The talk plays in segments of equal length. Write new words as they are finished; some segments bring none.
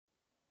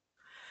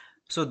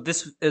So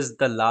this is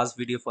the last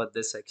video for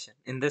this section.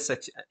 In this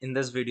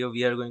video,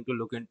 we are going to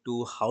look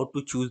into how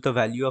to choose the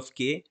value of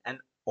k, and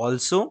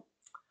also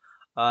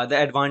the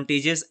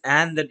advantages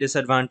and the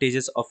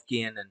disadvantages of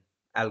KNN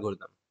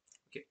algorithm.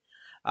 Okay,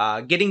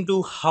 getting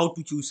to how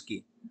to choose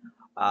k.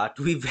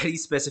 To be very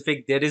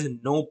specific, there is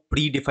no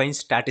predefined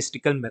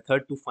statistical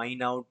method to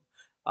find out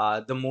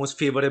the most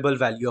favorable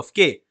value of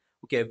k.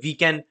 Okay, we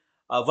can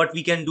what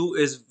we can do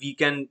is we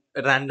can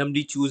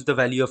randomly choose the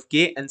value of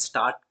k and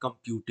start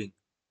computing.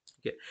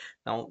 Okay,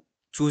 now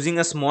choosing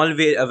a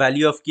a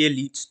value of k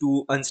leads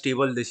to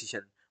unstable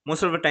decision.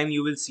 Most of the time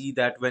you will see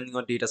that when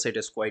your data set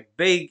is quite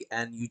big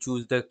and you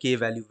choose the k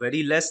value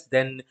very less,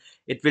 then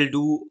it will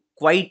do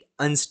quite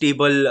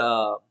unstable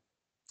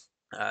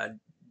uh,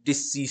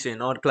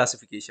 decision or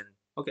classification.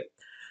 Okay,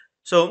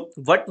 so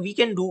what we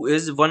can do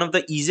is one of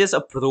the easiest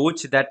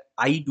approach that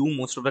I do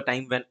most of the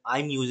time when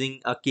I'm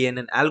using a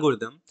KNN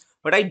algorithm.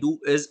 What I do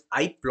is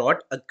I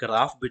plot a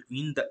graph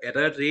between the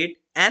error rate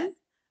and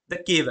the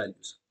k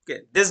values.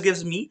 Okay, this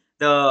gives me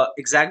the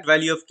exact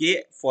value of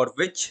k for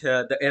which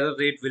the error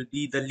rate will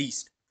be the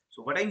least.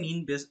 So what I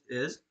mean this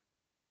is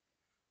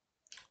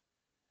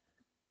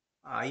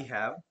I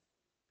have,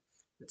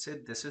 let's say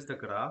this is the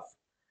graph,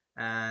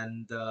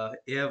 and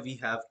here we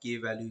have k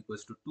value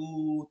equals to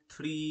 2,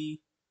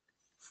 3,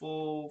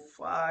 4,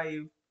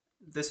 5.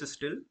 This is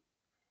still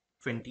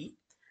 20,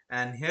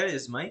 and here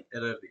is my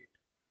error rate.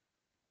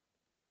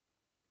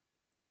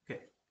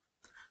 Okay,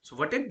 so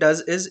what it does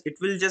is it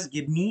will just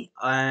give me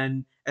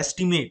an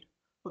estimate.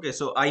 Okay,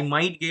 so I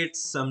might get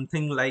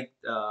something like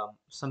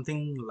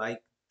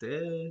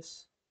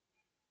this.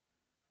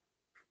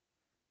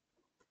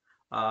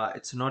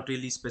 It's not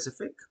really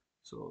specific,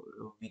 so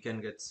we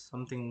can get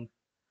something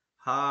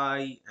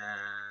high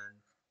and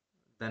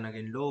then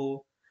again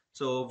low.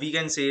 So we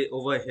can say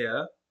over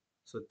here,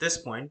 so this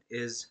point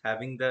is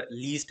having the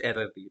least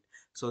error rate.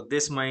 So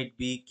this might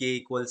be k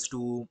equals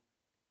to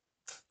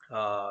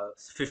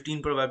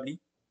 15 probably.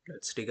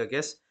 Let's take a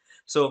guess.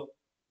 So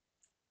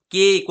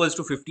k equals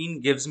to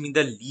 15 gives me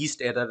the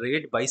least error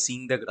rate by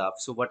seeing the graph.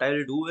 So what I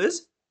will do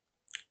is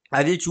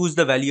I will choose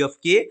the value of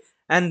k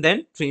and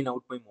then train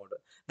out my model.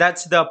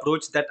 That's the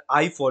approach that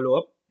I follow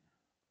up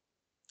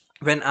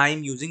when I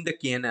am using the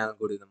KNN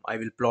algorithm. I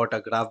will plot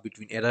a graph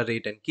between error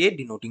rate and k,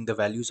 denoting the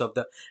values of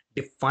the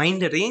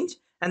defined range,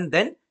 and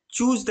then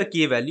choose the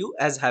k value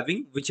as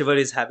having whichever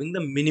is having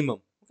the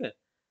minimum, okay,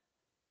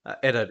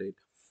 error rate.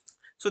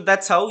 So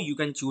that's how you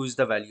can choose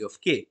the value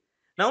of k.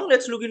 Now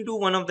let's look into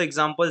one of the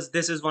examples.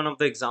 This is one of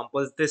the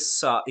examples.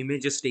 This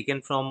image is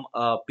taken from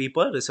a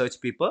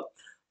research paper,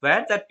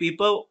 where that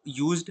paper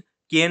used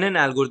KNN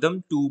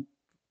algorithm to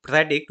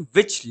predict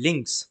which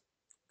links,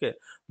 okay,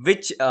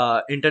 which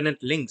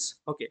internet links,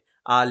 okay,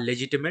 are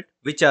legitimate,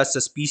 which are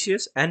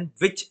suspicious, and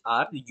which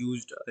are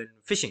used in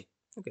phishing.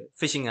 Okay,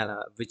 phishing,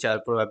 which are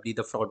probably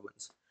the fraud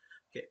ones.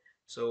 Okay,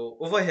 so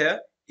over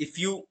here, if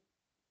you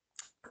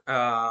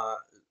uh,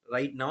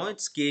 right now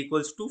it's k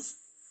equals to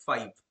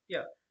 5.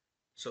 Yeah,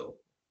 so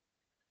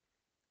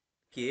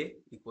k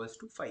equals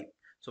to 5.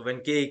 So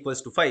when k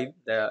equals to 5,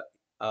 the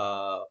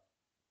uh,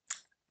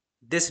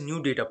 this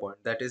new data point,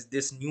 that is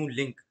this new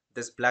link,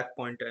 this black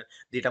point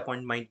data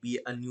point might be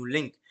a new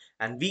link,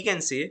 and we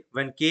can say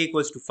when k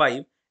equals to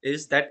 5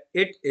 is that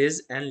it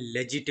is an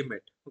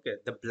legitimate. Okay,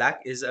 the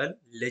black is a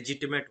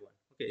legitimate one.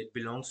 Okay, it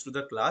belongs to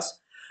the class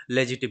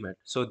legitimate.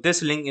 So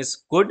this link is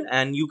good,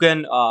 and you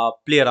can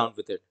play around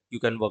with it, you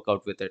can work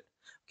out with it.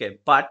 Okay,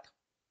 but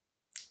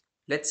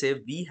let's say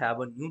we have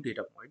a new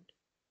data point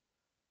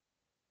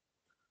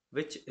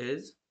which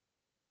is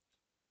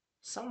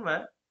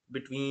somewhere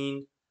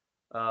between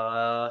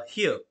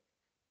here,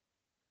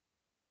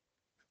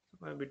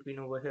 somewhere between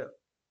over here.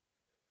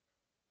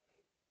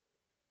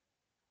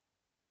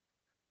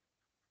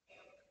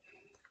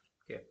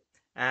 Okay,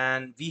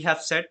 and we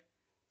have set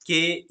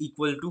k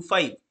equal to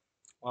 5,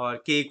 or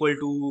k equal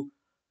to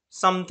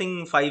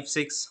something 5,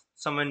 6,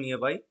 somewhere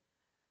nearby.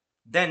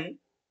 Then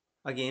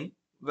again,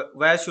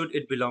 where should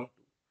it belong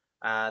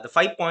to? The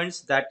 5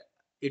 points that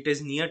it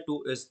is near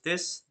to is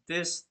this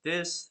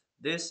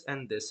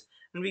and this,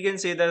 and we can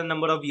say that the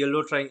number of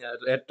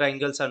red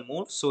triangles are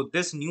more, so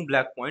this new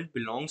black point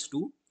belongs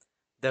to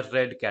the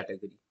red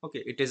category.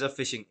 Okay, it is a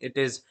phishing, it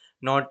is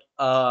not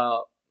a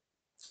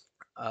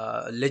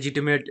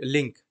legitimate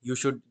link. You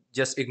should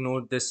just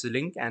ignore this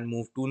link and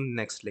move to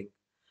next link.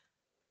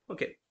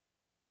 Okay,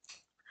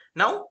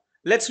 now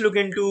let's look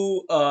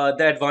into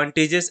the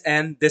advantages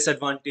and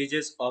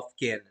disadvantages of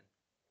KNN.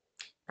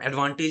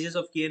 Advantages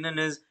of KNN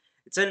is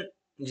it's a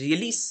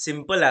really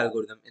simple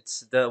algorithm.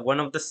 It's the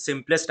one of the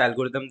simplest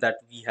algorithm that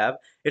we have.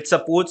 It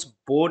supports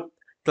both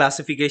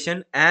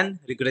classification and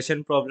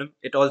regression problem.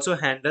 It also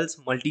handles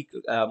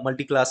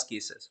multi-class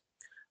cases.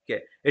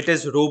 Okay, it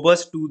is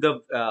robust to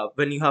the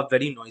when you have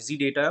very noisy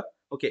data.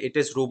 Okay, it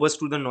is robust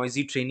to the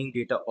noisy training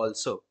data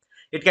also.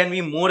 It can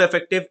be more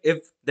effective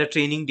if the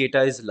training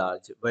data is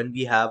large. When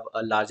we have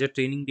a larger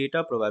training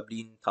data,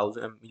 probably in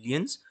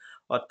millions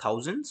or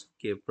thousands,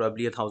 okay,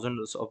 probably a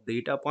thousands of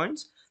data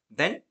points,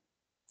 then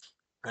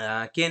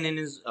KNN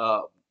is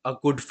a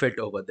good fit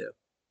over there.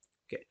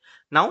 Okay,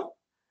 now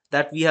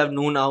that we have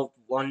known out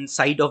one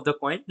side of the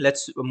coin,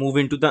 let's move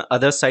into the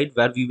other side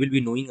where we will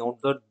be knowing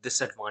out the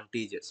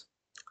disadvantages.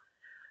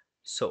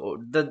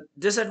 So the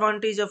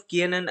disadvantage of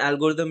KNN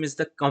algorithm is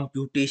the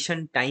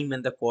computation time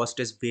and the cost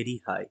is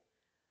very high.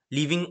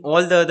 Leaving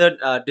all the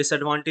other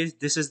disadvantage,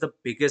 this is the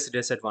biggest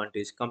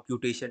disadvantage: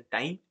 computation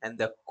time and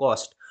the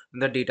cost. When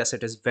the data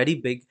set is very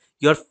big,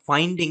 you're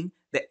finding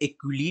the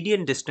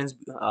Euclidean distance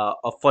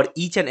for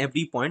each and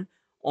every point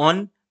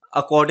on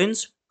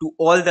accordance to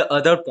all the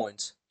other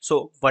points.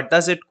 So what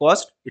does it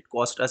cost? It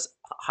costs us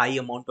a high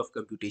amount of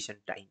computation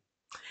time.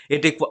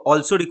 It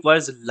also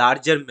requires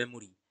larger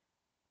memory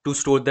to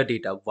store the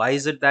data. Why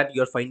is it that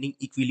you're finding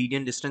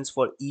equilibrium distance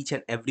for each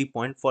and every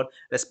point for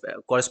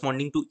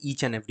corresponding to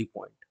each and every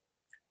point?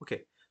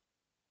 Okay.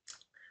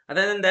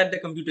 Other than that, the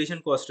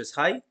computation cost is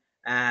high,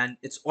 and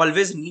it's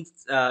always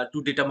needs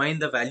to determine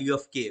the value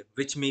of k,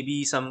 which may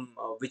be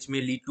which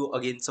may lead to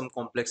again some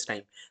complex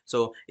time.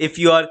 So if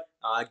you are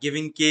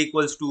giving k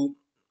equals to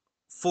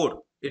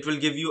 4, it will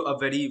give you a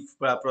very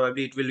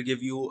probably it will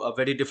give you a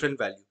very different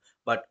value.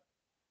 But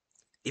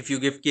if you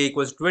give k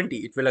equals 20,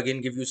 it will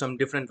again give you some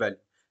different value.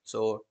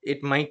 So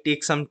it might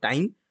take some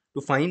time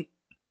to find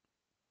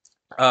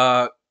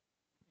a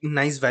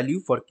nice value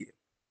for k.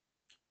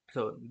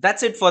 So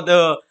that's it for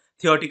the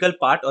theoretical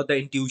part or the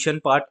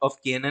intuition part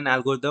of KNN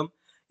algorithm.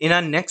 In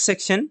our next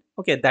section,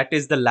 okay, that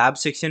is the lab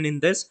section. In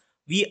this,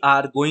 we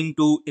are going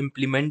to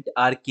implement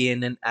our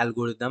KNN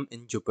algorithm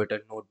in Jupyter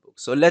Notebook.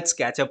 So let's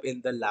catch up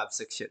in the lab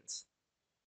sections.